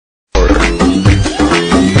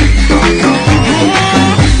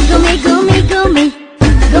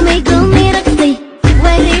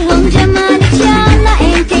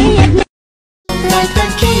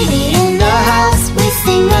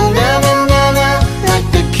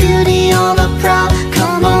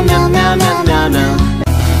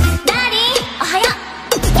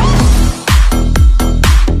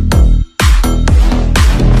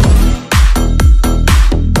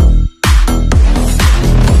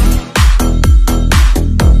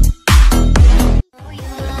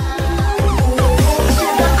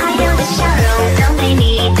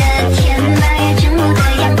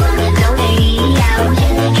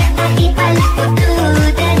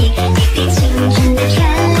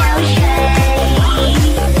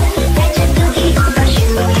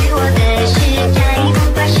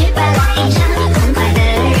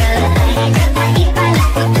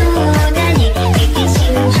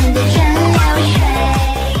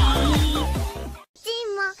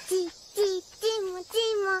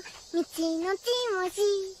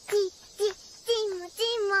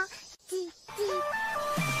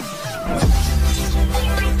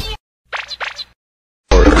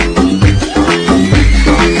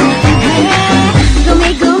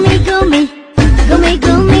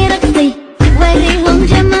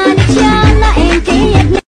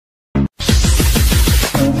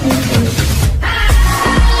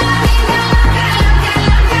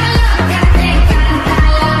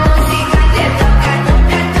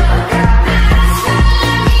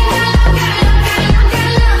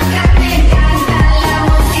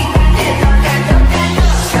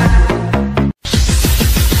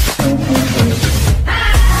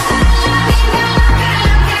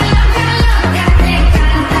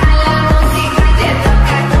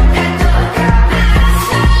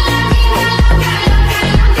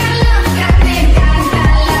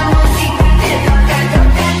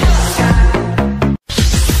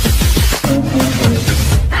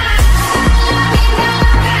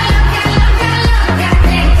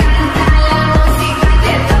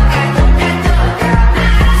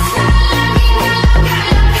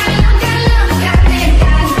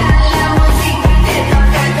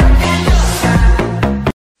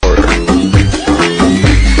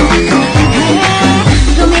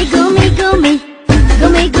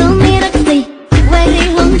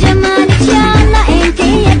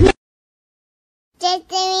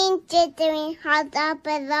Jittering, hot dog,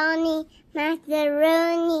 bologna,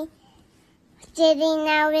 macaroni. Sitting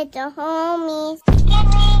out with the homies.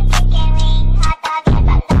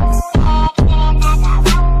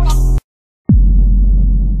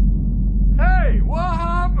 Hey, what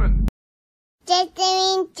happened?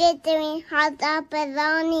 Jittering, hot dog,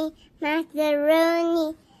 bologna,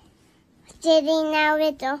 macaroni. Sitting out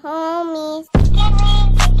with the homies.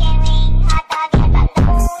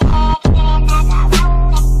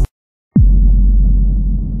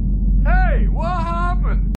 Hey, what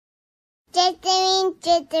happened?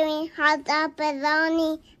 Jittering, hot dog,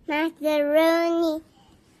 bologna, macaroni.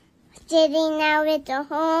 Sitting out with the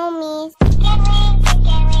homies.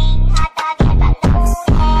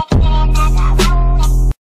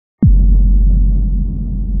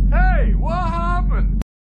 Hey, what happened?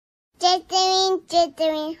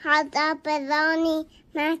 Jittering, hot dog, bologna,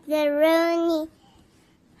 macaroni.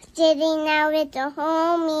 Sitting out with the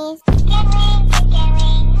homies.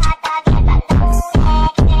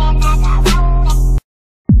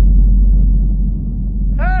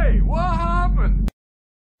 Hey, what happened?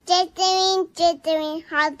 Jittering,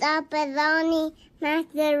 hot dog, bologna,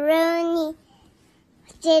 macaroni.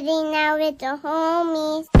 Sitting out with the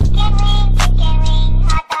homies.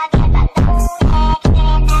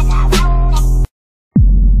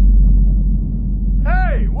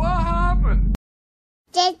 Hey, what happened?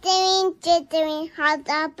 Jittering, hot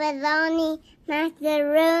dog, bologna,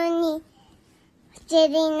 macaroni.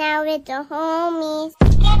 Sitting out with the homies.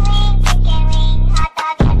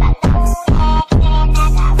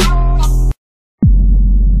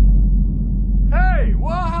 Hey,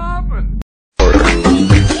 what happened?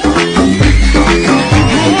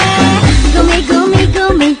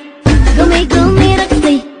 Gumi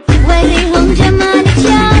ragti, quay hồng cho mà đi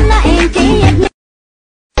cha là em chỉ nhặt.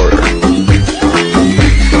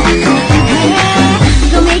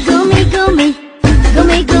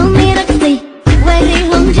 Gumi ragti, quay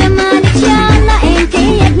hồng cho mà đi cha là em chỉ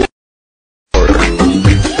nhặt.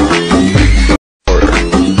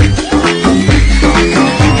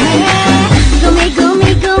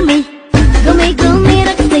 Gumi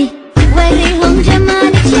ragti, quay hồng cho mà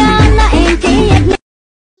đi cha là em chỉ nhặt.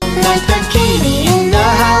 Like the kitty in the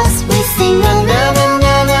house, we sing a na na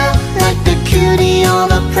na na. Like the cutie on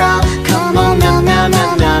the prowl, come on now, now,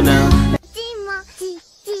 now, now, now.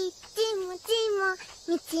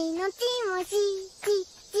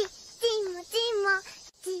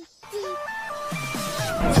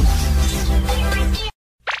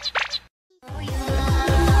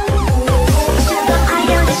 爱有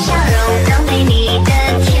的笑容，留给你的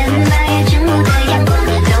甜，8月正午的阳光，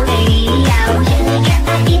留给你耀眼。看那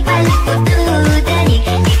一百里孤独的你，一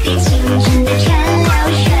滴清纯的川流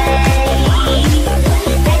水，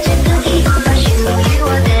带着独一无二属于我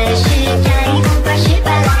的时代，不管失败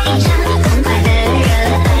了一场痛快的热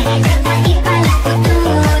爱。看那一百里孤独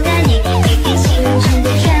的你，一滴清纯的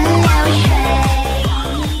川流水。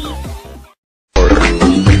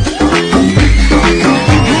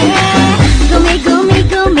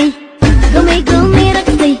Gumi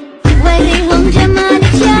ragti, quay hồng cho mà đi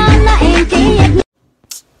cha là em chỉ nhặt.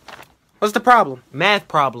 What's the problem? Math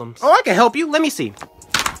problems. Oh, I can help you. Let me see.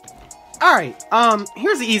 Alright,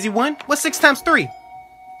 here's the easy one. What's 6 times 3?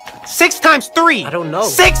 6 times 3. I don't know.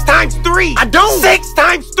 6 times 3. I don't. 6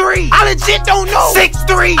 times 3. I legit don't know. 6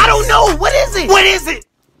 3. I don't know. What is it? What is it?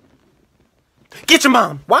 Get your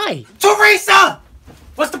mom. Why? Teresa!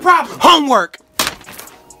 What's the problem? Homework.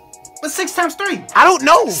 What's 6 times 3? I don't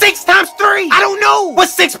know. 6 times 3. I don't know.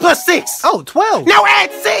 What's 6 plus 6? Oh, 12. Now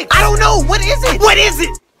add 6. I don't know. What is it? What is it?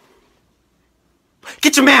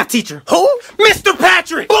 Get your math teacher. Who? Mr.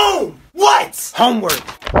 Patrick. Boom. What? Homework.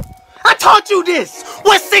 I taught you this.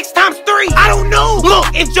 What's 6 times 3? I don't know. Look,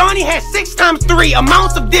 if Johnny had 6 times 3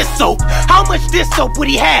 amounts of this soap, how much this soap would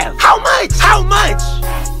he have? How much? How much?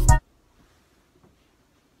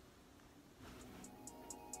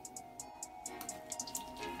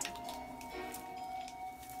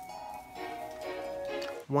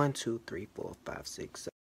 One, two, three, four, five, six,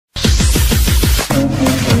 seven.